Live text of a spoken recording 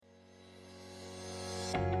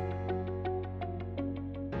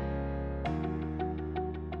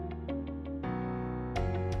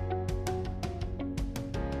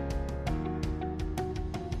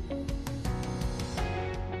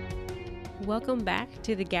Welcome back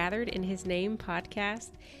to the Gathered in His Name podcast.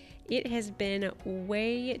 It has been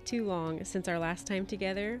way too long since our last time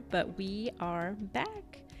together, but we are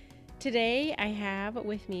back. Today I have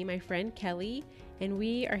with me my friend Kelly, and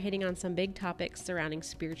we are hitting on some big topics surrounding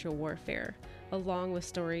spiritual warfare, along with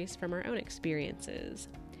stories from our own experiences.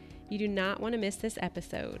 You do not want to miss this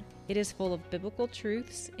episode. It is full of biblical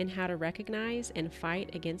truths and how to recognize and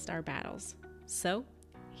fight against our battles. So,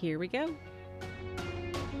 here we go.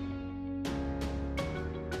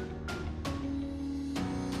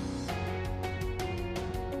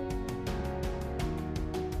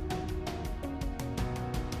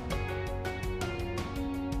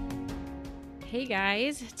 Hey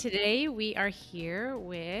guys, today we are here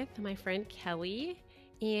with my friend Kelly,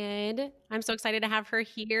 and I'm so excited to have her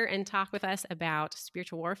here and talk with us about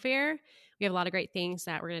spiritual warfare. We have a lot of great things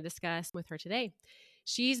that we're going to discuss with her today.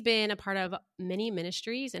 She's been a part of many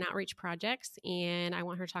ministries and outreach projects, and I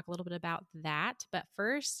want her to talk a little bit about that. But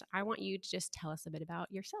first, I want you to just tell us a bit about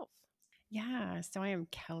yourself. Yeah, so I am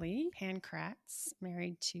Kelly Pankratz,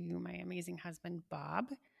 married to my amazing husband, Bob.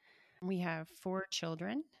 We have 4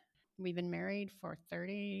 children. We've been married for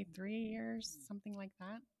 33 years, something like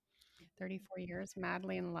that, 34 years,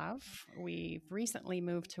 madly in love. We've recently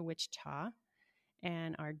moved to Wichita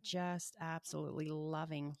and are just absolutely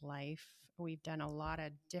loving life. We've done a lot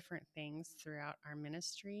of different things throughout our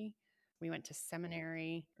ministry. We went to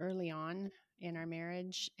seminary early on in our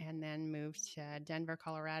marriage and then moved to Denver,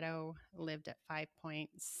 Colorado, lived at 5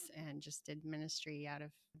 Points and just did ministry out of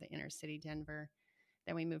the inner city Denver.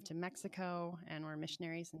 Then we moved to Mexico and we're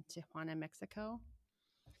missionaries in Tijuana, Mexico.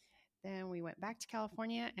 Then we went back to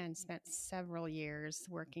California and spent several years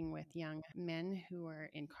working with young men who were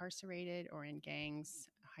incarcerated or in gangs,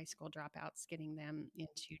 high school dropouts, getting them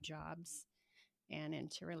into jobs and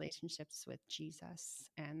into relationships with Jesus.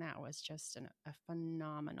 And that was just a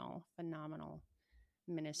phenomenal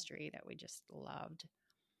ministry that we just loved.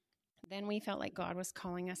 Then we felt like God was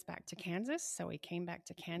calling us back to Kansas. So we came back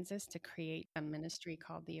to Kansas to create a ministry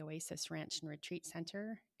called the Oasis Ranch and Retreat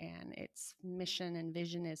Center. And its mission and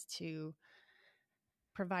vision is to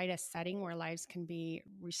provide a setting where lives can be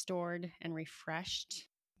restored and refreshed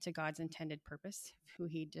to God's intended purpose, who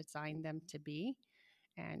He designed them to be.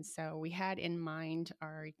 And so we had in mind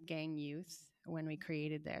our gang youth when we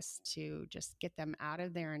created this to just get them out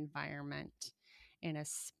of their environment in a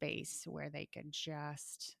space where they could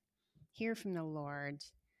just hear from the Lord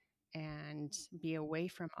and be away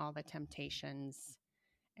from all the temptations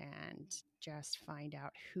and just find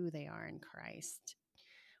out who they are in Christ.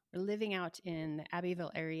 We're living out in the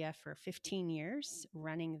Abbeville area for 15 years,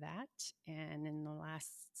 running that. And in the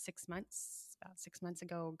last 6 months, about 6 months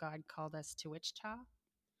ago, God called us to Wichita.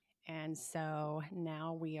 And so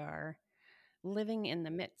now we are living in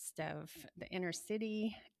the midst of the inner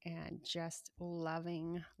city and just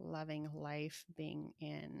loving life, being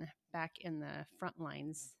back in the front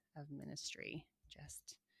lines of ministry,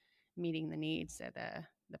 just meeting the needs of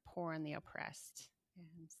the poor and the oppressed.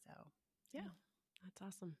 And so, yeah. That's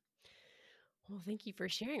awesome. Well, thank you for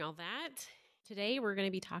sharing all that. Today, we're going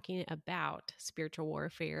to be talking about spiritual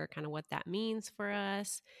warfare, kind of what that means for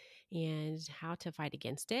us and how to fight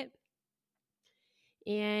against it.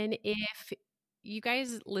 And if you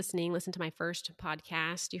guys listen to my first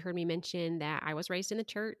podcast, you heard me mention that I was raised in the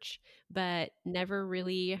church, but never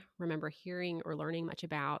really remember hearing or learning much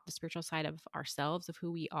about the spiritual side of ourselves, of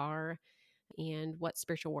who we are, and what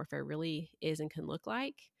spiritual warfare really is and can look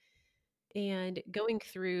like. And going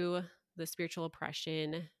through the spiritual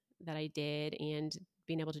oppression that I did and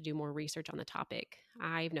being able to do more research on the topic,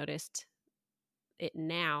 I've noticed it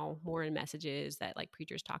now more in messages that like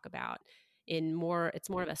preachers talk about. It's more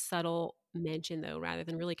of a subtle mention though, rather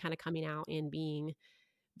than really kind of coming out and being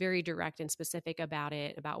very direct and specific about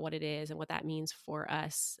it, about what it is and what that means for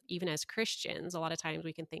us, even as Christians. A lot of times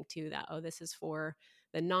we can think too that, oh, this is for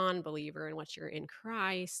the non-believer, and once you're in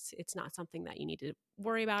Christ, it's not something that you need to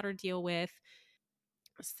worry about or deal with.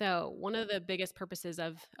 So one of the biggest purposes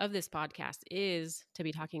of this podcast is to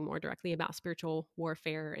be talking more directly about spiritual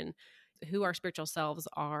warfare and who our spiritual selves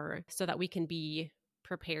are, so that we can be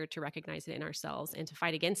prepared to recognize it in ourselves and to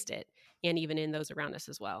fight against it, and even in those around us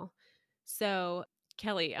as well. So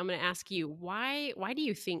Kelly, I'm going to ask you, why do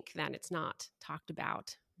you think that it's not talked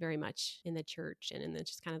about very much in the church and in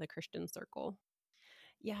just kind of the Christian circle?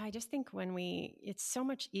 Yeah, I just think it's so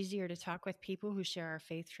much easier to talk with people who share our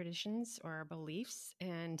faith traditions or our beliefs,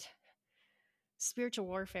 and spiritual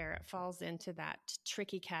warfare, it falls into that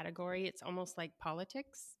tricky category. It's almost like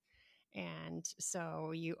politics. And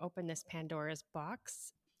so you open this Pandora's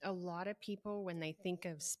box. A lot of people, when they think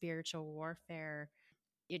of spiritual warfare,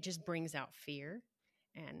 it just brings out fear.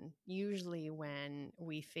 And usually, when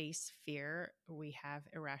we face fear, we have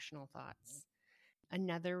irrational thoughts.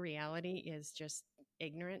 Another reality is just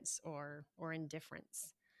ignorance or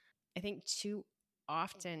indifference. I think too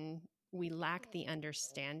often we lack the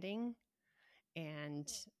understanding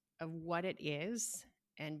and of what it is,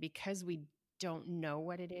 and because we don't know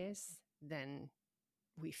what it is, then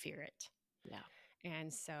we fear it. Yeah.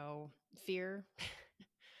 And so fear,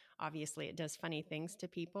 obviously, it does funny things to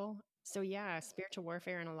people. So, yeah, spiritual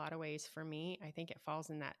warfare in a lot of ways for me, I think it falls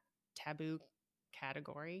in that taboo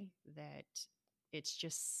category that it's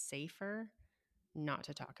just safer not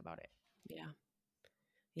to talk about it. Yeah.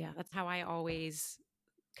 Yeah. That's how I always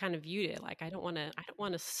kind of viewed it. Like, I don't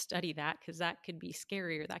want to study that because that could be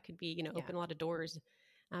scary or that could be, Yeah. open a lot of doors.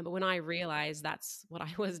 But when I realized that's what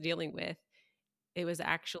I was dealing with, it was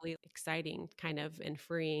actually exciting kind of and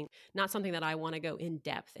freeing. Not something that I want to go in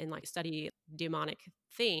depth and like study demonic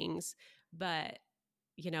things, but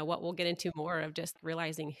what we'll get into more of just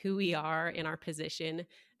realizing who we are in our position.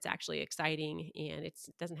 It's actually exciting and it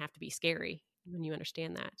doesn't have to be scary when you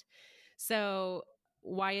understand that. So,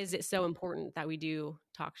 why is it so important that we do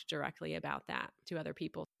talk directly about that to other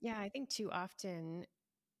people? Yeah, I think too often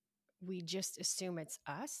we just assume it's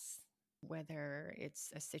us, whether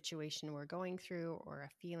it's a situation we're going through or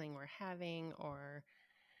a feeling we're having, or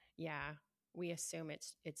yeah, we assume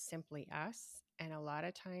it's simply us. And a lot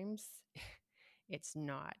of times it's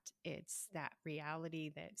not. It's that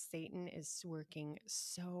reality that Satan is working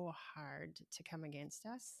so hard to come against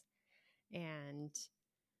us. And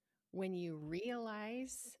when you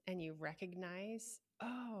realize and you recognize,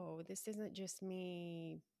 oh, this isn't just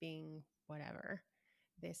me being whatever,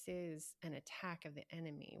 this is an attack of the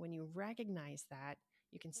enemy. When you recognize that,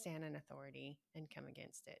 you can stand in authority and come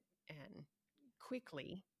against it and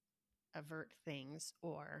quickly avert things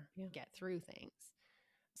or Yeah. get through things.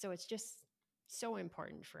 So it's just so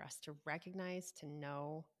important for us to recognize, to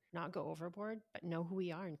know, not go overboard, but know who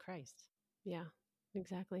we are in Christ. Yeah,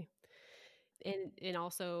 exactly. And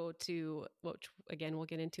also to, which again we'll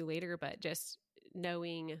get into later, but just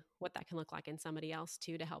knowing what that can look like in somebody else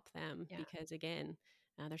too, to help them, Yeah. because again,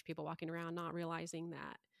 there's people walking around not realizing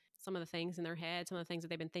that some of the things in their head, some of the things that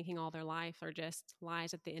they've been thinking all their life are just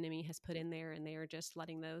lies that the enemy has put in there, and they are just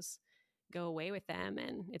letting those go away with them,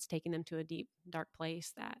 and it's taking them to a deep dark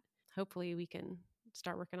place that hopefully we can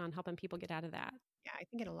start working on helping people get out of that. Yeah, I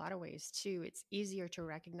think in a lot of ways too, it's easier to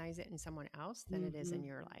recognize it in someone else than it is in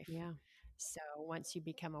your life. Yeah. So once you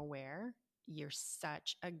become aware, you're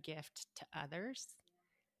such a gift to others,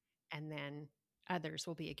 and then others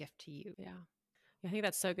will be a gift to you. Yeah. I think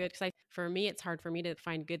that's so good because for me, it's hard for me to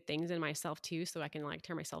find good things in myself too, so I can like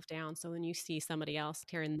tear myself down. So when you see somebody else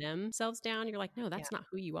tearing themselves down, you're like, no, Yeah. that's not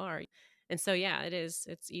who you are. And so, yeah, it is.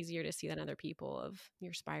 It's easier to see that in other people of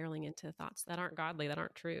you're spiraling into thoughts that aren't godly, that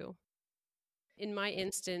aren't true. In my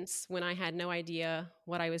instance, when I had no idea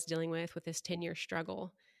what I was dealing with this 10-year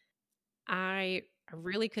struggle, I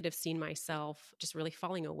really could have seen myself just really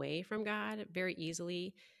falling away from God very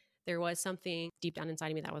easily. There was something deep down inside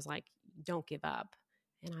of me that was like, don't give up.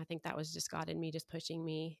 And I think that was just God in me just pushing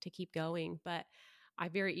me to keep going. But I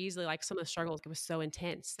very easily, like some of the struggles, it was so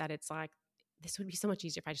intense that it's like, this would be so much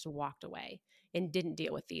easier if I just walked away and didn't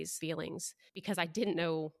deal with these feelings because I didn't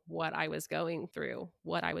know what I was going through,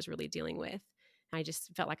 what I was really dealing with. I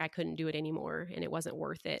just felt like I couldn't do it anymore and it wasn't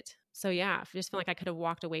worth it. So, yeah, I just felt like I could have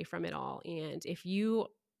walked away from it all. And if you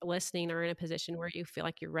listening are in a position where you feel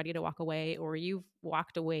like you're ready to walk away or you've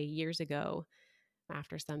walked away years ago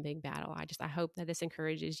after some big battle, I hope that this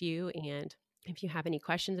encourages you. And if you have any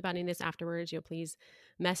questions about any of this afterwards, you'll please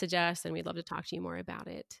message us and we'd love to talk to you more about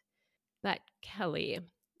it. But Kelly,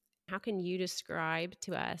 how can you describe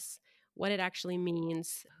to us what it actually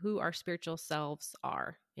means, who our spiritual selves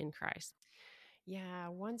are in Christ? Yeah,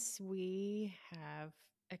 once we have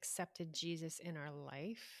accepted Jesus in our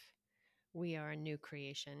life, we are a new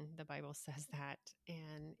creation. The Bible says that.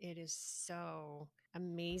 And it is so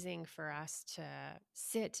amazing for us to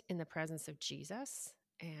sit in the presence of Jesus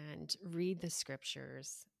and read the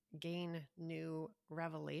scriptures, gain new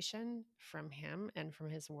revelation from him and from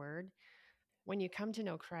his word. When you come to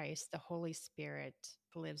know Christ, the Holy Spirit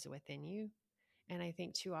lives within you. And I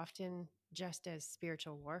think too often, just as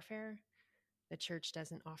spiritual warfare, the church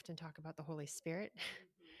doesn't often talk about the Holy Spirit.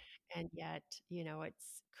 And yet,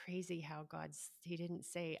 it's crazy how he didn't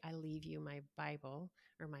say, I leave you my Bible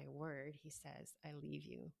or my word. He says, I leave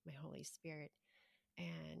you my Holy Spirit.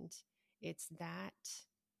 And it's that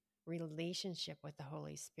relationship with the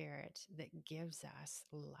Holy Spirit that gives us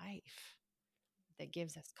life, that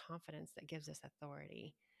gives us confidence, that gives us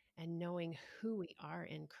authority. And knowing who we are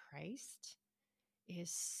in Christ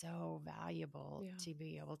is so valuable Yeah. to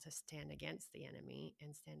be able to stand against the enemy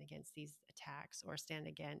and stand against these attacks or stand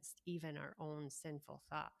against even our own sinful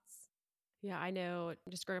thoughts. Yeah, I know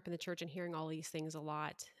just growing up in the church and hearing all these things a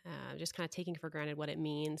lot, just kind of taking for granted what it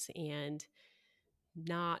means and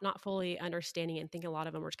not fully understanding it and thinking a lot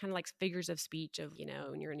of them were kind of like figures of speech of,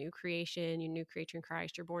 when you're a new creation, you're a new creature in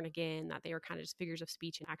Christ, you're born again, that they were kind of just figures of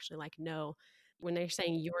speech and actually like, no, when they're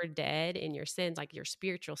saying you're dead in your sins, like your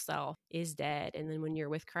spiritual self is dead. And then when you're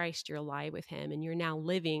with Christ, you're alive with him and you're now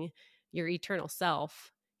living your eternal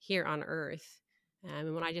self here on earth.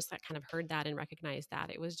 And when I just kind of heard that and recognized that,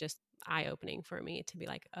 it was just eye opening for me to be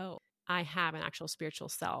like, oh, I have an actual spiritual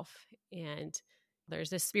self. And there's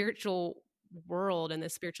this spiritual world and the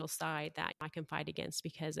spiritual side that I can fight against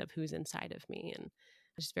because of who's inside of me. And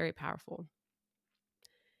it's just very powerful.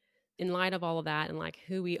 In light of all of that and like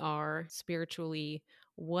who we are spiritually,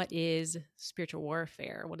 what is spiritual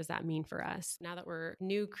warfare? What does that mean for us? Now that we're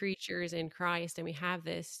new creatures in Christ and we have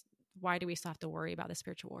this, why do we still have to worry about the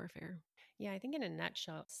spiritual warfare? Yeah, I think in a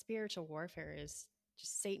nutshell, spiritual warfare is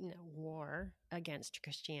just Satan at war against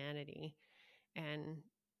Christianity. And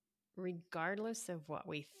regardless of what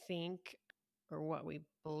we think or what we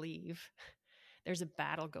believe, there's a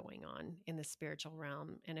battle going on in the spiritual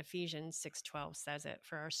realm. And Ephesians 6:12 says it,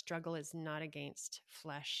 for our struggle is not against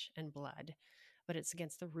flesh and blood, but it's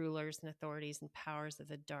against the rulers and authorities and powers of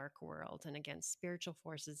the dark world and against spiritual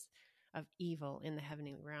forces of evil in the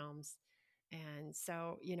heavenly realms. And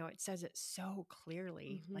so, it says it so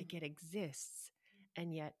clearly, Mm-hmm. like it exists.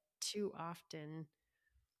 And yet, too often,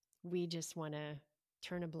 we just want to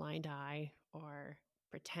turn a blind eye or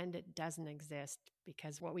pretend it doesn't exist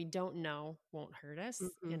because what we don't know won't hurt us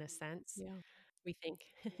Mm-hmm. in a sense. Yeah, we think.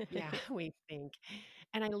 Yeah, we think.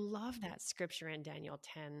 And I love that scripture in Daniel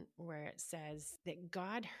 10 where it says that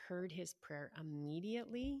God heard his prayer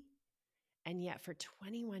immediately. And yet for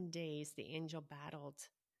 21 days, the angel battled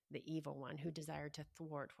the evil one who desired to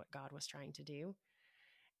thwart what God was trying to do.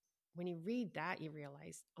 When you read that, you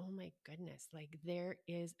realize, oh my goodness, like there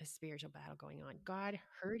is a spiritual battle going on. God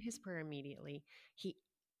heard his prayer immediately. He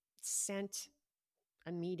sent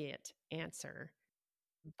immediate answer,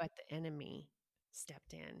 but the enemy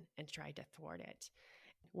stepped in and tried to thwart it.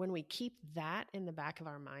 When we keep that in the back of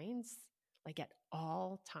our minds, like at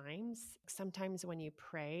all times, sometimes when you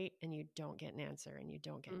pray and you don't get an answer and you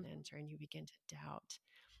don't get an answer and you begin to doubt.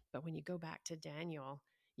 But when you go back to Daniel,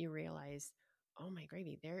 you realize, oh my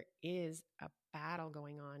gravy, there is a battle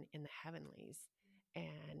going on in the heavenlies.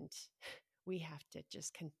 And we have to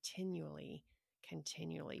just continually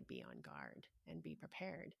be on guard and be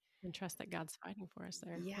prepared. And trust that God's fighting for us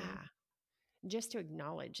there. Yeah. Just to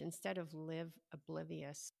acknowledge instead of live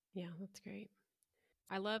oblivious. Yeah, that's great.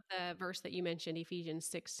 I love the verse that you mentioned, Ephesians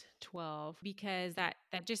 6:12, because that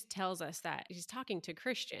just tells us that he's talking to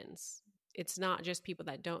Christians. It's not just people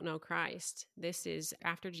that don't know Christ. This is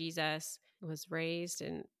after Jesus was raised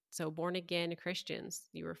and so born again Christians.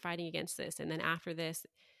 You were fighting against this. And then after this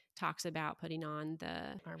talks about putting on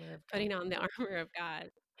the Armor of putting God. on the armor of God.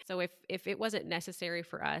 So if it wasn't necessary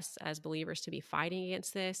for us as believers to be fighting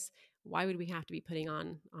against this, why would we have to be putting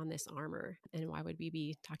on this armor? And why would we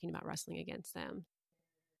be talking about wrestling against them?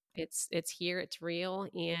 It's here, it's real,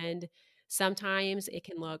 and sometimes it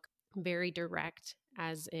can look very direct,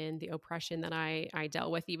 as in the oppression that I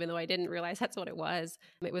dealt with, even though I didn't realize that's what it was.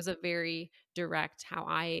 It was a very direct how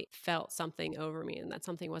I felt something over me and that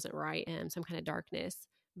something wasn't right and some kind of darkness.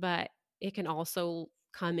 But it can also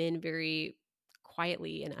come in very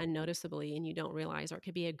quietly and unnoticeably, and you don't realize, or it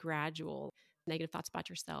could be a gradual negative thoughts about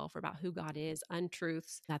yourself or about who God is,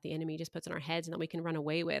 untruths that the enemy just puts in our heads and that we can run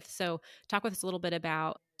away with. So talk with us a little bit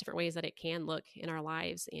about different ways that it can look in our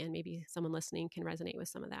lives, and maybe someone listening can resonate with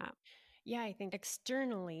some of that. Yeah, I think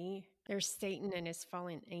externally, there's Satan and his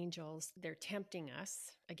fallen angels. They're tempting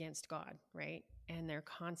us against God, right? And they're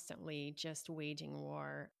constantly just waging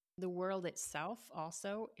war. The world itself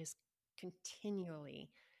also is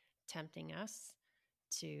continually tempting us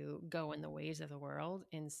to go in the ways of the world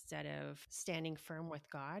instead of standing firm with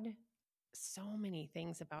God. So many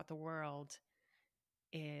things about the world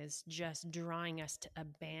is just drawing us to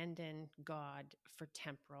abandon God for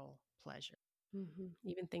temporal pleasure. Mm-hmm.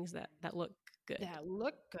 Even things that look good. That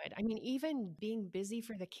look good. I mean, even being busy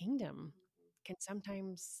for the kingdom can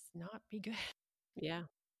sometimes not be good. Yeah.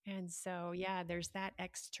 And so, yeah, there's that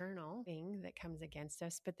external thing that comes against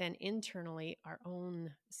us, but then internally, our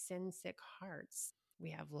own sin sick hearts. We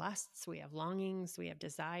have lusts, we have longings, we have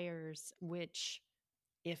desires, which,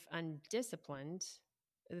 if undisciplined,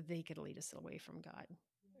 they could lead us away from God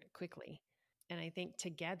quickly. And I think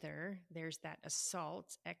together, there's that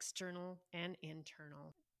assault, external and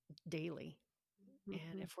internal, daily.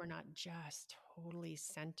 And Mhm. if we're not just totally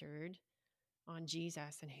centered on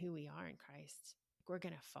Jesus and who we are in Christ, we're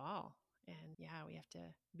going to fall. And yeah, we have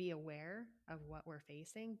to be aware of what we're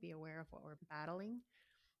facing, be aware of what we're battling,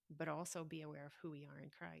 but also be aware of who we are in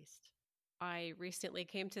Christ. I recently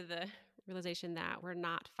came to the realization that we're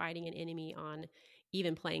not fighting an enemy on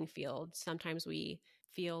even playing field. Sometimes we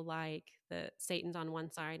feel like the Satan's on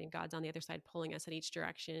one side and God's on the other side pulling us in each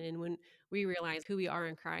direction. And when we realize who we are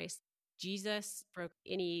in Christ, Jesus broke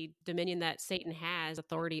any dominion that Satan has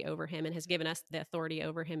authority over him and has given us the authority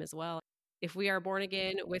over him as well. If we are born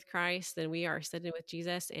again with Christ, then we are sitting with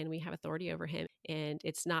Jesus and we have authority over him. And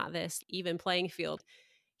it's not this even playing field.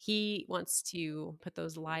 He wants to put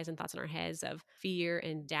those lies and thoughts in our heads of fear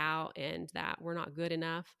and doubt and that we're not good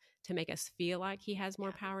enough to make us feel like he has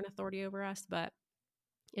more power and authority over us. But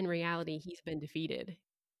in reality, he's been defeated.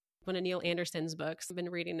 One of Neil Anderson's books I've been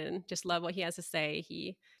reading and just love what he has to say.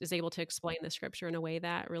 He is able to explain the scripture in a way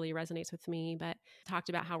that really resonates with me, but talked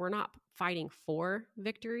about how we're not fighting for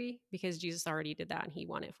victory because Jesus already did that and he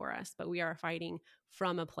won it for us, but we are fighting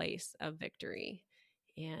from a place of victory.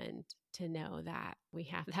 And to know that we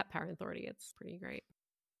have that power and authority, it's pretty great.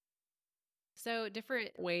 So,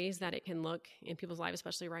 different ways that it can look in people's lives,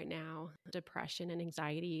 especially right now, depression and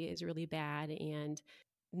anxiety is really bad. And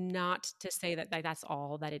not to say that that's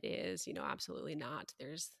all that it is, absolutely not.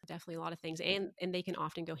 There's definitely a lot of things, and they can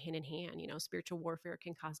often go hand in hand. Spiritual warfare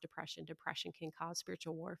can cause depression, depression can cause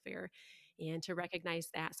spiritual warfare. And to recognize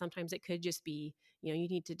that sometimes it could just be, you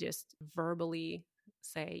need to just verbally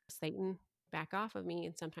say, Satan, back off of me.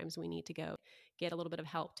 And sometimes we need to go get a little bit of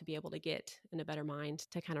help to be able to get in a better mind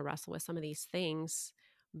to kind of wrestle with some of these things.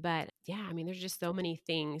 But yeah, there's just so many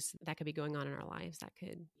things that could be going on in our lives that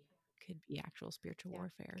could be actual spiritual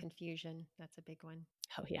warfare. Confusion, that's a big one.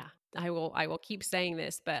 Oh yeah. I will keep saying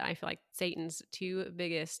this, but I feel like Satan's two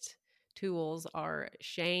biggest tools are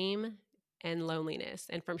shame and loneliness.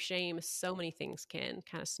 And from shame, so many things can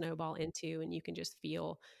kind of snowball into, and you can just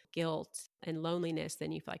feel guilt and loneliness.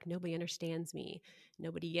 Then you feel like nobody understands me,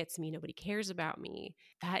 nobody gets me, nobody cares about me.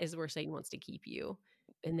 That is where Satan wants to keep you.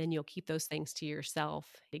 And then you'll keep those things to yourself.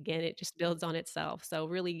 Again, it just builds on itself. So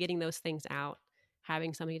really getting those things out,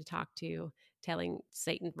 having somebody to talk to, telling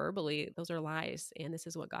Satan verbally, those are lies, and this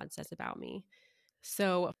is what God says about me.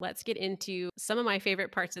 So let's get into some of my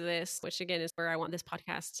favorite parts of this, which again is where I want this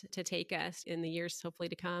podcast to take us in the years hopefully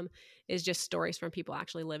to come, is just stories from people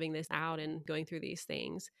actually living this out and going through these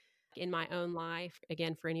things. In my own life,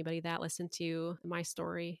 again, for anybody that listened to my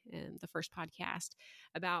story in the first podcast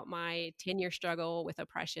about my 10-year struggle with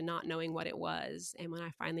oppression, not knowing what it was. And when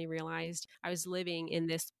I finally realized I was living in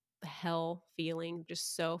this hell feeling,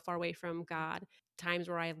 just so far away from God, times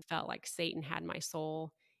where I felt like Satan had my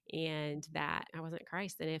soul and that I wasn't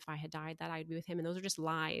Christ. And if I had died, that I'd be with him. And those are just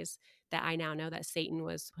lies that I now know that Satan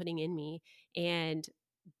was putting in me. And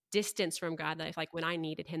distance from God, that I feel like when I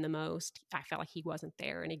needed him the most, I felt like he wasn't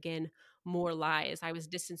there. And again, more lies. I was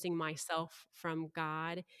distancing myself from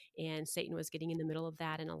God, and Satan was getting in the middle of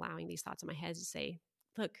that and allowing these thoughts in my head to say,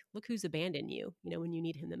 look who's abandoned you, when you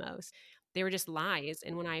need him the most. They were just lies.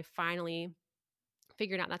 And when I finally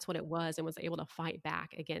figured out that's what it was and was able to fight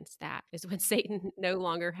back against that is when Satan no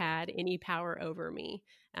longer had any power over me.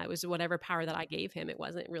 It was whatever power that I gave him. It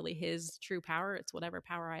wasn't really his true power. It's whatever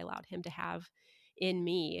power I allowed him to have in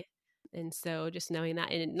me. And so just knowing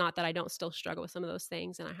that, and not that I don't still struggle with some of those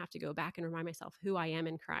things and I have to go back and remind myself who I am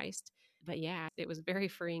in Christ. But yeah, it was very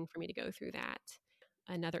freeing for me to go through that.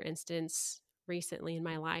 Another instance recently in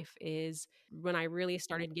my life is when I really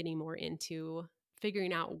started getting more into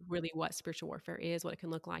figuring out really what spiritual warfare is, what it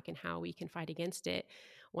can look like, and how we can fight against it.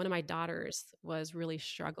 One of my daughters was really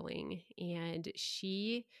struggling, and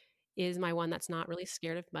she is my one that's not really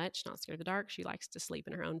scared of much, not scared of the dark. She likes to sleep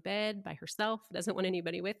in her own bed by herself, doesn't want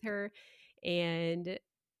anybody with her. And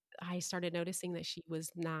I started noticing that she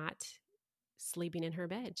was not sleeping in her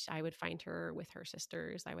bed. I would find her with her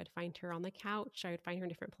sisters. I would find her on the couch. I would find her in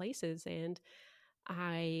different places. And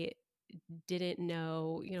I didn't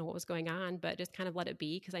know, what was going on, but just kind of let it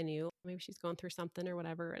be because I knew maybe she's going through something or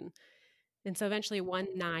whatever. And so eventually one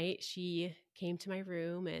night she came to my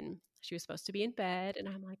room and she was supposed to be in bed. And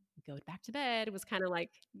I'm like, go back to bed. It was kind of like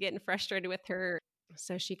getting frustrated with her.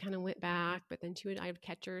 So she kind of went back, but then I would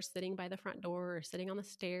catch her sitting by the front door or sitting on the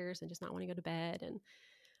stairs and just not want to go to bed. And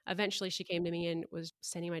eventually she came to me and was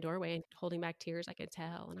standing in my doorway and holding back tears. I could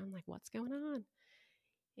tell. And I'm like, what's going on?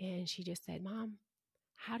 And she just said, Mom,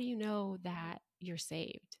 how do you know that you're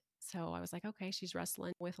saved? So I was like, okay, she's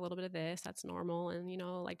wrestling with a little bit of this. That's normal. And,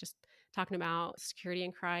 like just talking about security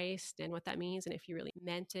in Christ and what that means. And if you really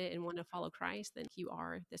meant it and want to follow Christ, then you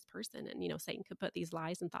are this person. And, Satan could put these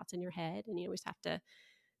lies and thoughts in your head, and you always have to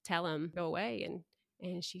tell him, go away.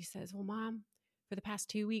 And she says, well, Mom, for the past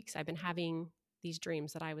 2 weeks, I've been having these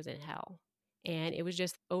dreams that I was in hell. And it was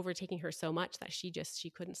just overtaking her so much that she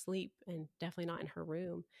couldn't sleep, and definitely not in her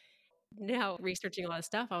room. Now, researching a lot of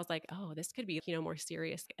stuff, I was like, oh, this could be, more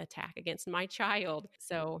serious attack against my child.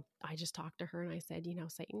 So I just talked to her and I said,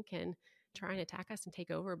 Satan can try and attack us and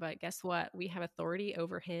take over, but guess what? We have authority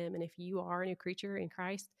over him. And if you are a new creature in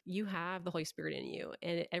Christ, you have the Holy Spirit in you.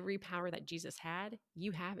 And every power that Jesus had,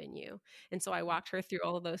 you have in you. And so I walked her through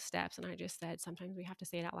all of those steps. And I just said, sometimes we have to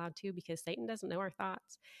say it out loud too, because Satan doesn't know our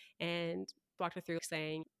thoughts. And walked her through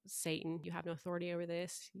saying, Satan, you have no authority over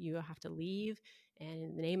this. You have to leave. And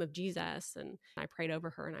in the name of Jesus. And I prayed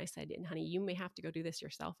over her and I said, and honey, you may have to go do this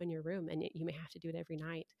yourself in your room, and you may have to do it every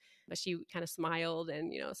night. But she kind of smiled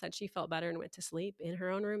and, said she felt better and went to sleep in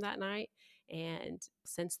her own room that night. And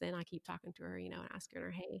since then, I keep talking to her, and asking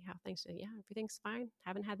her, hey, how things? Yeah, everything's fine.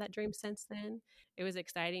 Haven't had that dream since then. It was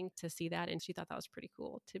exciting to see that. And she thought that was pretty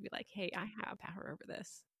cool to be like, hey, I have power over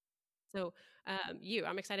this. So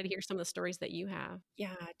I'm excited to hear some of the stories that you have.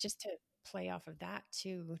 Yeah, just to play off of that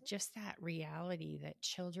too, just that reality that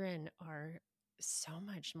children are so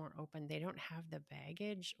much more open. They don't have the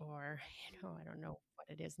baggage, or, I don't know what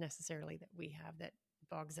it is necessarily that we have that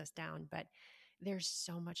bogs us down, but they're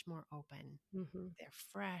so much more open. Mm-hmm. They're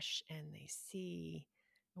fresh and they see.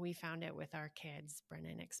 We found it with our kids,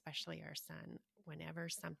 Brennan, especially our son, whenever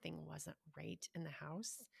something wasn't right in the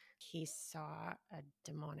house, he saw a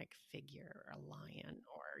demonic figure, a lion,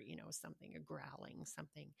 or, something, a growling,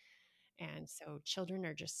 something. And so children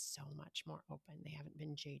are just so much more open. They haven't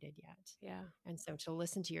been jaded yet. Yeah. And so to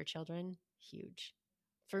listen to your children, huge.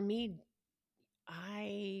 For me,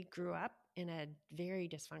 I grew up in a very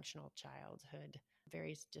dysfunctional childhood,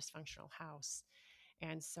 very dysfunctional house.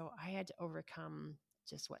 And so I had to overcome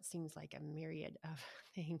just what seems like a myriad of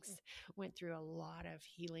things. Went through a lot of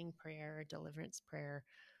healing prayer, deliverance prayer.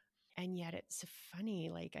 And yet it's funny,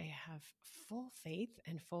 like I have full faith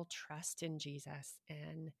and full trust in Jesus.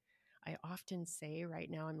 And I often say right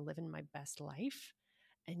now I'm living my best life.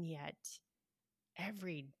 And yet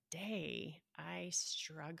every day I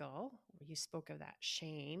struggle. You spoke of that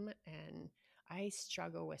shame, and I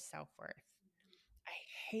struggle with self-worth. I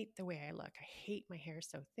hate the way I look. I hate my hair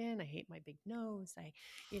so thin. I hate my big nose.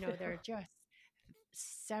 There are just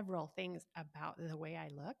several things about the way I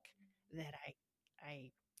look that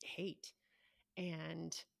I hate.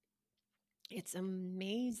 And it's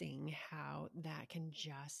amazing how that can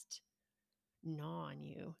just gnaw on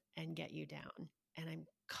you and get you down. And I'm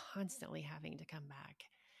constantly having to come back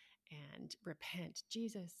and repent.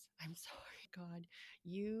 Jesus, I'm sorry, God.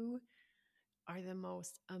 You are the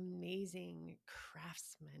most amazing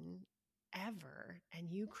craftsman ever, and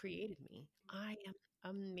you created me. I am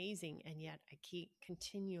amazing, and yet I keep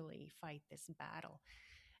continually fight this battle.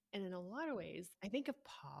 And in a lot of ways, I think of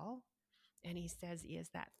Paul, and he says he has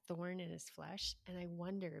that thorn in his flesh. And I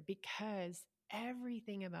wonder, because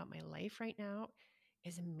everything about my life right now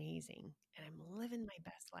is amazing and I'm living my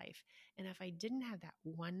best life. And if I didn't have that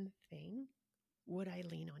one thing, would I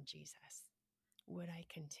lean on Jesus? Would I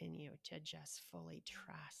continue to just fully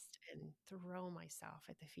trust and throw myself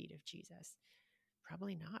at the feet of Jesus?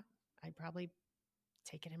 Probably not. I'd probably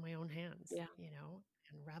take it in my own hands, Yeah.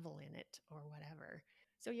 and revel in it or whatever.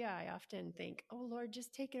 So yeah, I often think, "Oh Lord,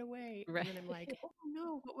 just take it away." Right. And then I'm like, "Oh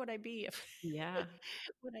no, what would I be if Yeah.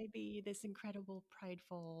 would I be this incredible,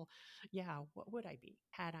 prideful, yeah, what would I be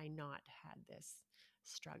had I not had this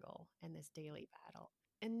struggle and this daily battle?"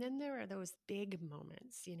 And then there are those big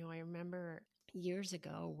moments. I remember years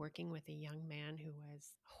ago working with a young man who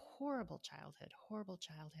was horrible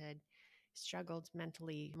childhood, struggled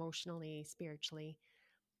mentally, emotionally, spiritually.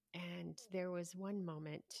 And there was one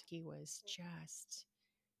moment he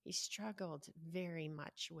struggled very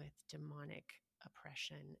much with demonic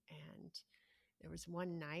oppression. And there was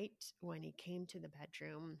one night when he came to the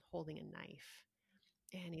bedroom holding a knife,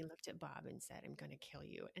 and he looked at Bob and said, "I'm going to kill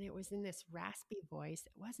you." And it was in this raspy voice.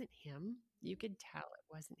 It wasn't him. You could tell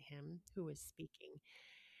it wasn't him who was speaking.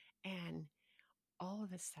 And all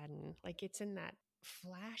of a sudden, like it's in that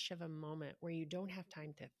flash of a moment where you don't have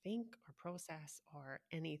time to think or process or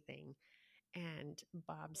anything. And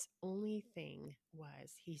Bob's only thing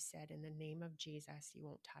was, he said, "In the name of Jesus, you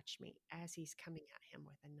won't touch me," as he's coming at him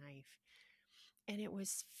with a knife. And it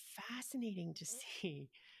was fascinating to see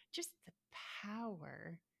just the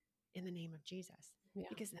power in the name of Jesus. Yeah.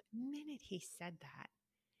 Because the minute he said that,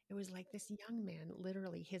 It was like this young man,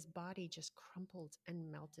 literally, his body just crumpled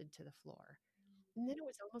and melted to the floor. And then it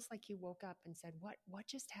was almost like he woke up and said, what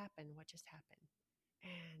just happened? What just happened?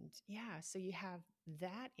 And yeah, so you have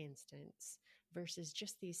that instance versus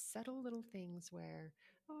just these subtle little things where,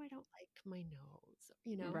 oh, I don't like my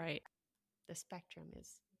nose. Right. The spectrum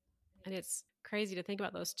is, And it's crazy to think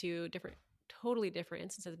about those two totally different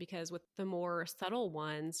instances, because with the more subtle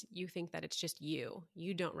ones, you think that it's just you.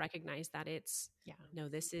 You don't recognize that it's, yeah, no,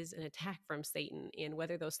 this is an attack from Satan. And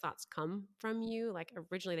whether those thoughts come from you, like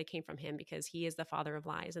originally they came from him because he is the father of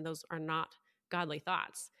lies, and those are not godly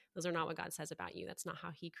thoughts. Those are not what God says about you. That's not how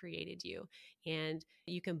he created you. And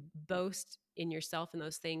you can boast in yourself, and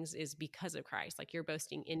those things is because of Christ. Like you're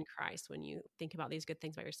boasting in Christ when you think about these good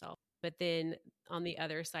things about yourself. But then on the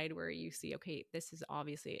other side, where you see, okay, this is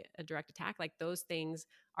obviously a direct attack, like those things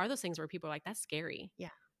are those things where people are like, that's scary. yeah,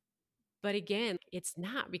 But again, it's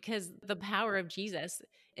not, because the power of Jesus,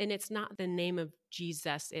 and it's not the name of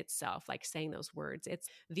Jesus itself, like saying those words, it's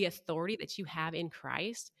the authority that you have in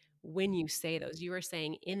Christ. When you say those, you are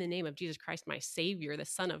saying, in the name of Jesus Christ, my Savior, the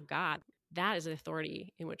Son of God. That is the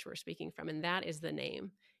authority in which we're speaking from. And that is the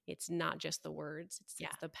name. It's not just the words, it's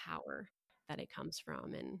the power that it comes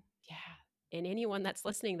from. And yeah. And anyone that's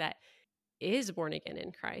listening that is born again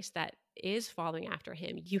in Christ, that is following after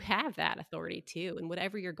him, you have that authority too. And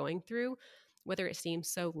whatever you're going through, whether it seems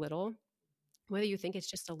so little, whether you think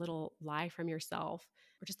it's just a little lie from yourself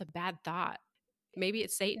or just a bad thought, maybe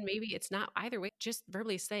it's Satan, maybe it's not. Either way, just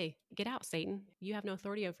verbally say, get out, Satan. You have no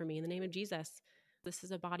authority over me in the name of Jesus. This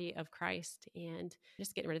is a body of Christ. And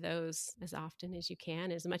just getting rid of those as often as you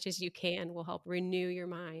can, as much as you can, will help renew your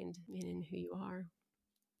mind in who you are.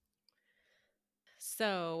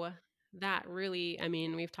 So that really, I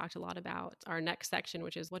mean, we've talked a lot about our next section,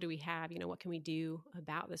 which is what do we have? What can we do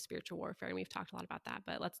about the spiritual warfare? And we've talked a lot about that,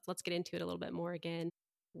 but let's get into it a little bit more again.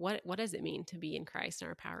 What does it mean to be in Christ and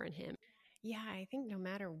our power in him? yeah. I think no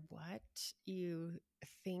matter what you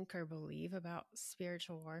think or believe about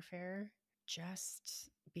spiritual warfare, just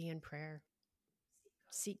be in prayer.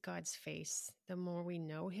 Seek God's face. The more we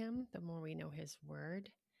know him, the more we know his word,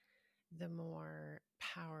 the more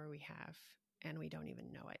power we have, and we don't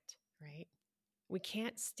even know it, right? We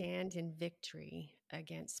can't stand in victory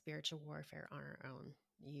against spiritual warfare on our own.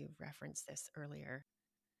 You referenced this earlier.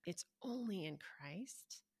 It's only in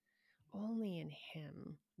Christ, only in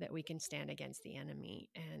him, that we can stand against the enemy.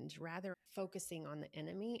 And rather focusing on the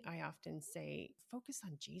enemy, I often say, focus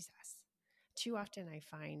on Jesus. Too often I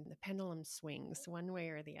find the pendulum swings one way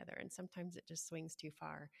or the other, and sometimes it just swings too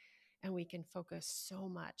far. And we can focus so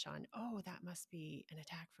much on, oh, that must be an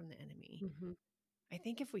attack from the enemy. Mm-hmm. I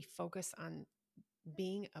think if we focus on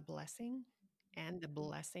being a blessing and the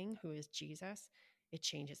blessing who is Jesus, it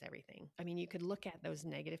changes everything. I mean, you could look at those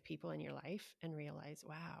negative people in your life and realize,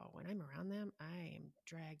 wow, when I'm around them, I am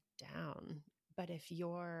dragged down. But if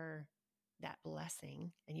you're that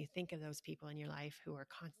blessing and you think of those people in your life who are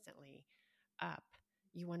constantly up,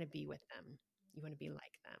 you want to be with them. You want to be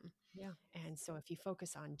like them. Yeah. And so if you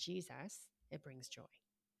focus on Jesus, it brings joy.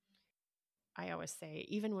 I always say,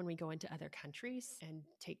 even when we go into other countries and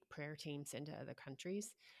take prayer teams into other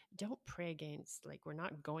countries, don't pray against, like, we're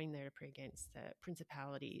not going there to pray against the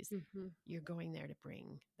principalities. Mm-hmm. You're going there to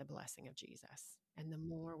bring the blessing of Jesus. And the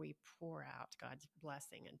more we pour out God's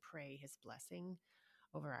blessing and pray his blessing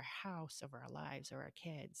over our house, over our lives, over our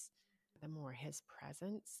kids, the more his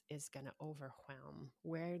presence is going to overwhelm.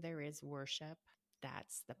 Where there is worship,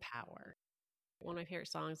 that's the power. One of my favorite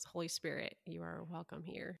songs, Holy Spirit, you are welcome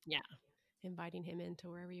here. Yeah. Inviting him into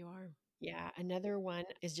wherever you are. Yeah. Another one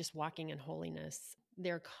is just walking in holiness.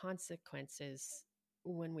 There are consequences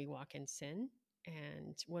when we walk in sin.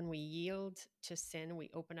 And when we yield to sin, we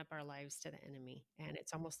open up our lives to the enemy. And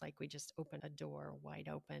it's almost like we just open a door wide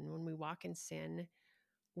open. When we walk in sin,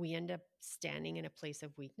 we end up standing in a place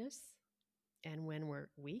of weakness. And when we're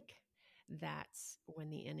weak, that's when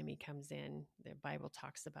the enemy comes in. The Bible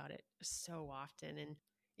talks about it so often. And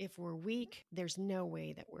if we're weak, there's no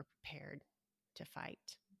way that we're prepared to fight.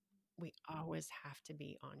 We always have to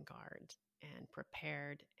be on guard and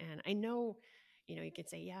prepared. And I know, you could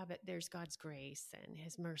say, yeah, but there's God's grace and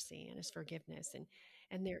his mercy and his forgiveness.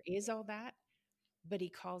 And there is all that, but he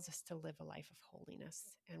calls us to live a life of holiness,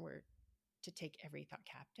 and we're to take every thought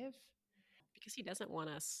captive. Because he doesn't want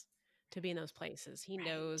us to be in those places. He Right.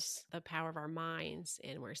 knows the power of our minds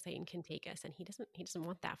and where Satan can take us. And he doesn't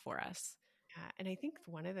want that for us. And I think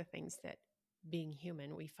one of the things that, being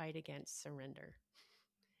human, we fight against surrender.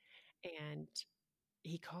 And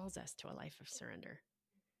he calls us to a life of surrender.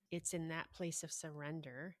 It's in that place of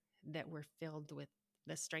surrender that we're filled with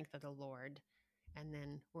the strength of the Lord and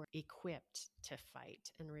then we're equipped to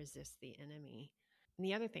fight and resist the enemy. And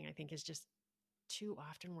the other thing I think is just too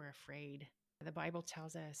often we're afraid. The Bible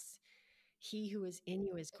tells us, he who is in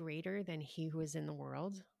you is greater than he who is in the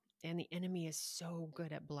world. And the enemy is so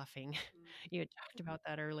good at bluffing. You had talked about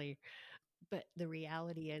that earlier. But the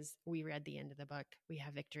reality is, we read the end of the book. We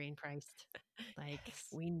have victory in Christ. Like, Yes.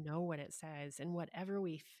 we know what it says. And whatever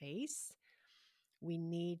we face, we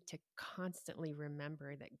need to constantly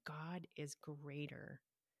remember that God is greater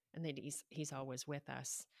and that he's always with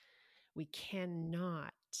us. We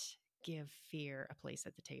cannot give fear a place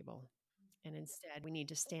at the table. And instead, we need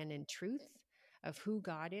to stand in truth of who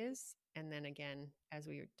God is. And then again, as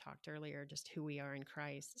we talked earlier, just who we are in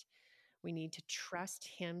Christ. We need to trust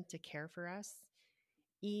him to care for us,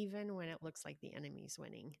 even when it looks like the enemy's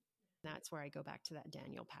winning. That's where I go back to that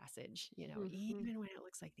Daniel passage. Even when it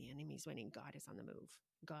looks like the enemy's winning, God is on the move.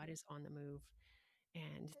 God is on the move.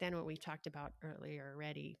 And then what we talked about earlier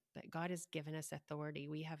already, that God has given us authority.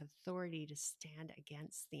 We have authority to stand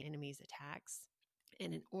against the enemy's attacks.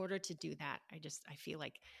 And in order to do that, I feel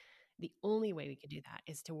like the only way we could do that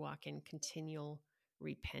is to walk in continual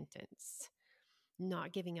repentance,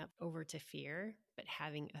 not giving up over to fear, but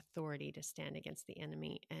having authority to stand against the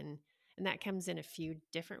enemy. And that comes in a few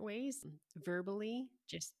different ways. Verbally,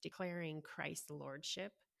 just declaring Christ's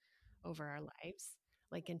lordship over our lives.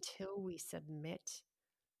 Like, until we submit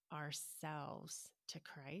ourselves to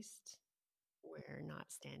Christ, we're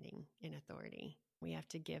not standing in authority. We have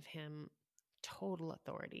to give him total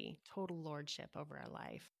authority, total lordship over our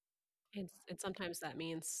life. And sometimes that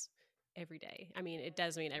means every day. I mean, it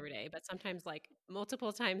does mean every day, but sometimes like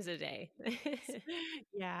multiple times a day.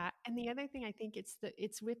 Yeah. And the other thing, I think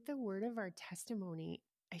it's with the word of our testimony.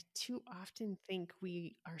 I too often think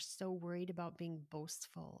we are so worried about being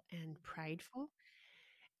boastful and prideful.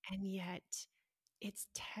 And yet it's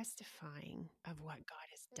testifying of what God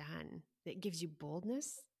has done that gives you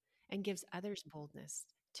boldness and gives others boldness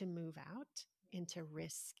to move out into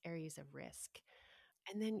areas of risk.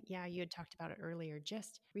 And then, yeah, you had talked about it earlier,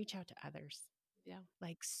 just reach out to others. Yeah.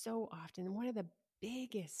 Like, so often, one of the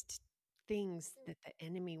biggest things that the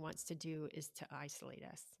enemy wants to do is to isolate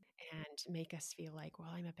us and make us feel like, well,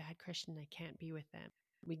 I'm a bad Christian, I can't be with them.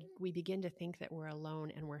 We begin to think that we're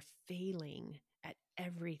alone and we're failing at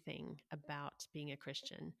everything about being a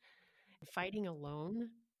Christian. Fighting alone,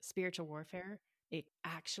 spiritual warfare, it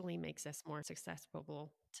actually makes us more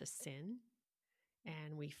susceptible to sin,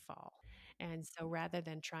 and we fall. And so rather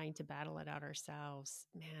than trying to battle it out ourselves,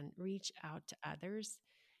 man, reach out to others,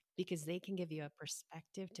 because they can give you a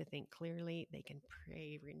perspective to think clearly. They can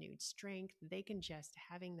pray renewed strength. They can just,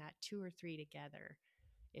 having that two or three together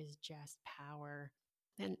is just power.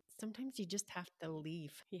 And sometimes you just have to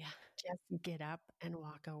leave. Yeah. Just get up and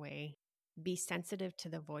walk away. Be sensitive to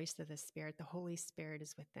the voice of the Spirit. The Holy Spirit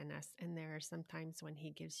is within us. And there are some times when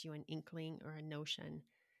he gives you an inkling or a notion,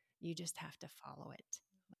 you just have to follow it.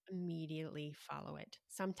 Immediately follow it.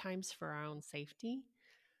 Sometimes for our own safety.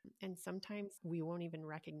 And sometimes we won't even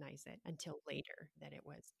recognize it until later that it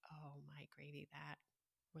was, oh my gravy, that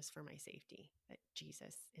was for my safety, that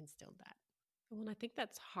Jesus instilled that. Well, and I think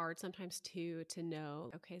that's hard sometimes too, to know,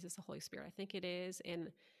 okay, is this the Holy Spirit? I think it is. And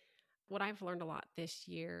what I've learned a lot this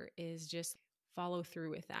year is just follow through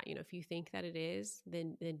with that. If you think that it is,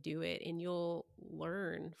 then do it, and you'll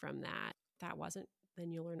learn from that. If that wasn't, then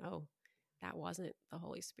you'll learn, oh, that wasn't the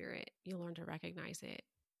Holy Spirit. You'll learn to recognize it.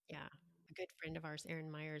 Yeah. A good friend of ours, Aaron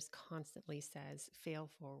Myers, constantly says, fail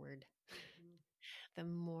forward. The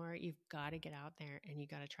more you've got to get out there and you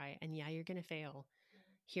got to try it. And yeah, you're going to fail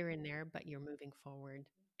here and there, but you're moving forward,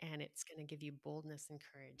 and it's going to give you boldness and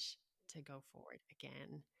courage to go forward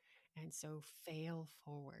again. And so fail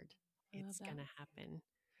forward. I love It's that. going to happen.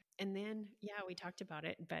 And then, yeah, we talked about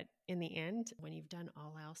it, but in the end, when you've done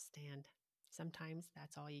all else, stand. Sometimes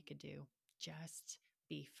that's all you could do. Just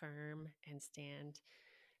be firm and stand.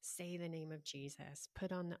 Say the name of Jesus.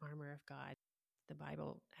 Put on the armor of God. The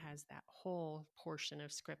Bible has that whole portion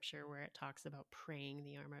of scripture where it talks about praying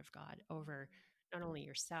the armor of God over not only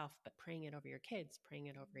yourself, but praying it over your kids, praying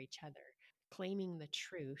it over each other, claiming the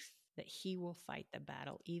truth that he will fight the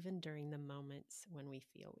battle even during the moments when we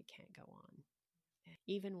feel we can't go on.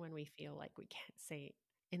 Even when we feel like we can't say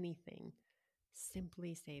anything,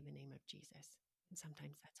 simply say the name of Jesus. And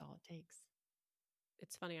sometimes that's all it takes.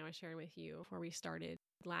 It's funny, I was sharing with you before we started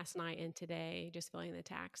last night and today, just feeling the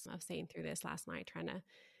attacks. I was saying through this last night, trying to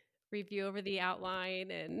review over the outline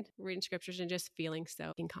and reading scriptures and just feeling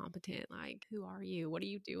so incompetent. Like, who are you? What are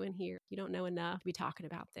you doing here? You don't know enough to be talking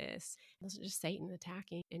about this. This is just Satan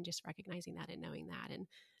attacking, and just recognizing that and knowing that, and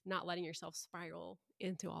not letting yourself spiral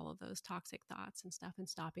into all of those toxic thoughts and stuff, and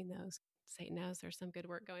stopping those. Satan knows there's some good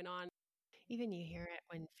work going on. Even you hear it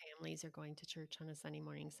when families are going to church on a Sunday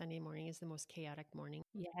morning. Sunday morning is the most chaotic morning.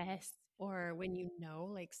 Yes. Or when you know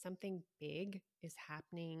like something big is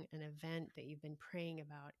happening, an event that you've been praying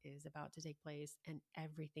about is about to take place and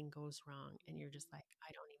everything goes wrong. And you're just like,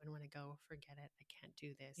 I don't even want to go. Forget it. I can't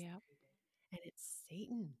do this. Yeah. And it's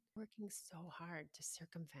Satan working so hard to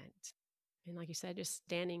circumvent. And like you said, just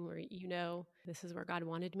standing where you know this is where God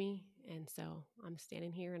wanted me. And so I'm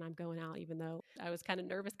standing here and I'm going out, even though I was kind of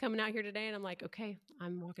nervous coming out here today. And I'm like, okay,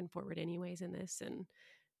 I'm walking forward anyways in this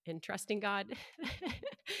and trusting God.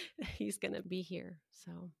 He's going to be here.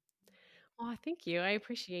 So, well, thank you. I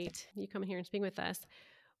appreciate you coming here and speaking with us.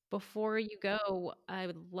 Before you go, I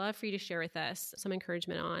would love for you to share with us some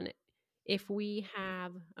encouragement on if we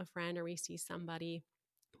have a friend or we see somebody,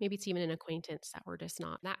 maybe it's even an acquaintance that we're just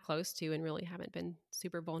not that close to and really haven't been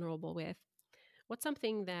super vulnerable with. What's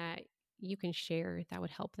something that you can share that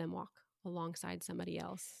would help them walk alongside somebody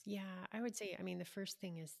else? Yeah, I would say, I mean, the first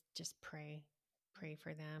thing is just pray, pray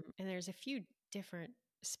for them. And there's a few different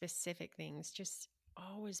specific things, just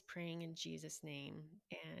always praying in Jesus' name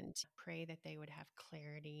and pray that they would have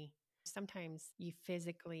clarity. Sometimes you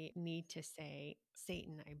physically need to say,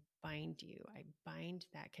 Satan, I bind you. I bind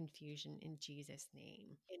that confusion in Jesus'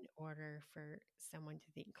 name in order for someone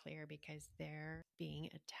to think clear because they're being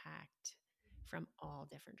attacked from all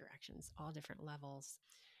different directions, all different levels,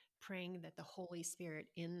 praying that the Holy Spirit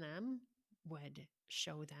in them would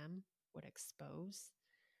show them, would expose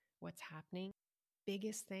what's happening.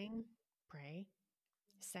 Biggest thing, pray.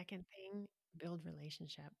 Second thing, build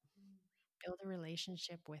relationship. Build a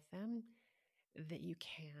relationship with them that you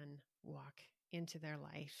can walk into their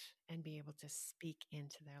life and be able to speak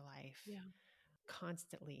into their life. Yeah.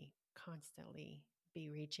 Constantly be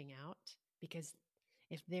reaching out because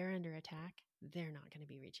if they're under attack, they're not going to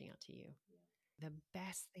be reaching out to you. The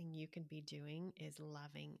best thing you can be doing is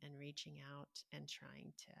loving and reaching out and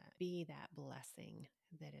trying to be that blessing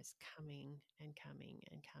that is coming and coming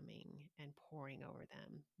and coming and pouring over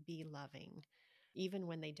them. Be loving, even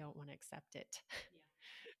when they don't want to accept it,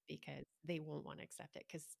 because they won't want to accept it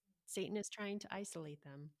because Satan is trying to isolate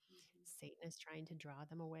them. Satan is trying to draw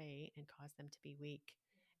them away and cause them to be weak.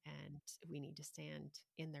 And we need to stand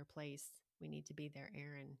in their place. We need to be their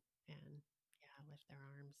Aaron and lift their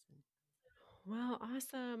arms and Well,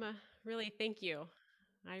 awesome. Really, thank you.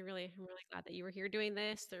 I'm really glad that you were here doing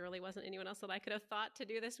this. There really wasn't anyone else that I could have thought to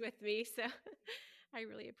do this with me. So I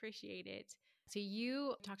really appreciate it. So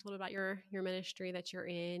you talked a little about your ministry that you're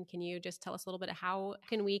in. Can you just tell us a little bit of how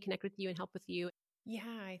can we connect with you and help with you?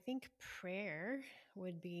 yeah, I think prayer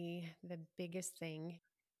would be the biggest thing.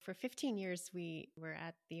 For 15 years, we were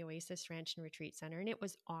at the Oasis Ranch and Retreat Center, and it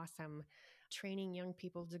was awesome. Training young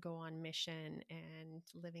people to go on mission and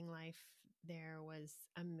living life there was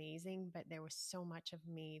amazing, but there was so much of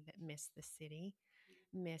me that missed the city,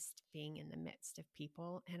 missed being in the midst of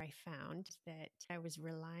people. And I found that I was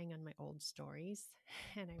relying on my old stories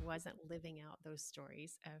and I wasn't living out those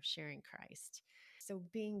stories of sharing Christ. So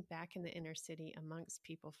being back in the inner city amongst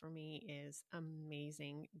people for me is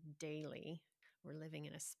amazing daily. We're living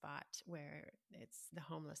in a spot where it's the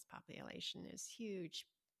homeless population is huge.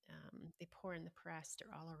 The poor and the oppressed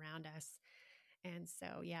are all around us. And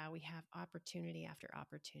so, yeah, we have opportunity after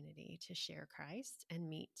opportunity to share Christ and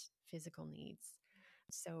meet physical needs.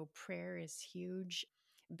 So, prayer is huge.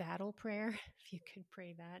 Battle prayer, if you could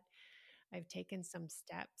pray that. I've taken some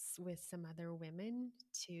steps with some other women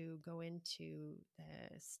to go into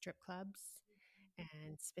the strip clubs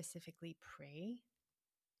and specifically pray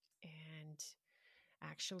and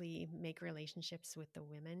actually make relationships with the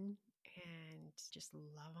women and just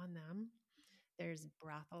love on them. There's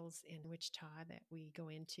brothels in Wichita that we go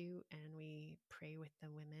into and we pray with the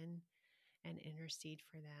women and intercede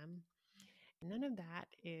for them. None of that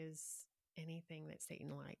is anything that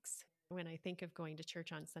Satan likes. When I think of going to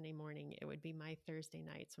church on Sunday morning, it would be my Thursday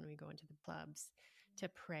nights when we go into the clubs to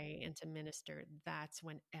pray and to minister. That's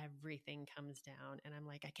when everything comes down. And I'm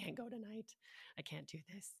like, I can't go tonight. I can't do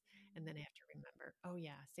this. And then I have to remember, oh,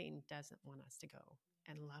 yeah, Satan doesn't want us to go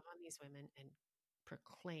and love on these women and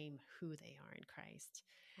proclaim who they are in Christ.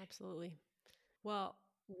 Absolutely. Well,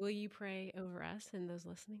 will you pray over us and those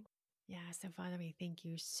listening? Yeah. So, Father, we thank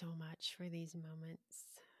you so much for these moments.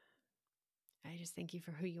 I just thank you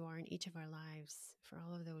for who you are in each of our lives, for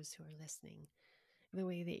all of those who are listening, the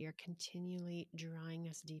way that you're continually drawing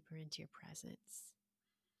us deeper into your presence.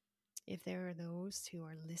 If there are those who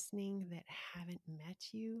are listening that haven't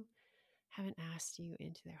met you, haven't asked you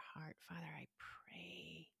into their heart, Father, I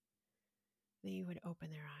pray that you would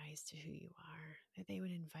open their eyes to who you are, that they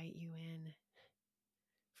would invite you in.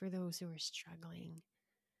 For those who are struggling,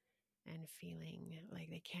 and feeling like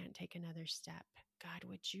they can't take another step. God,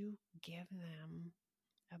 would you give them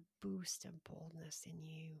a boost of boldness in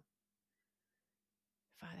you?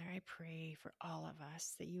 Father, I pray for all of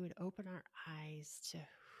us that you would open our eyes to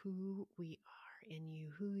who we are in you,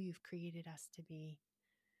 who you've created us to be.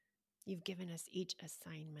 You've given us each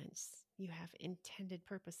assignments. You have intended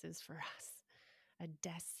purposes for us, a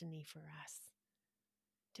destiny for us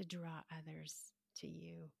to draw others to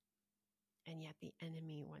you. And yet the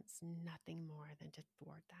enemy wants nothing more than to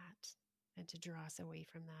thwart that and to draw us away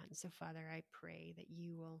from that. And so, Father, I pray that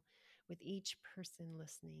you will, with each person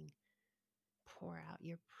listening, pour out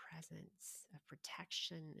your presence of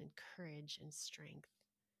protection and courage and strength,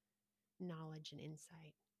 knowledge and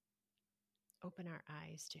insight. Open our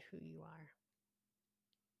eyes to who you are.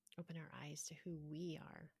 Open our eyes to who we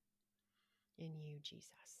are in you,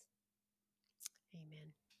 Jesus.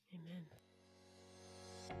 Amen. Amen.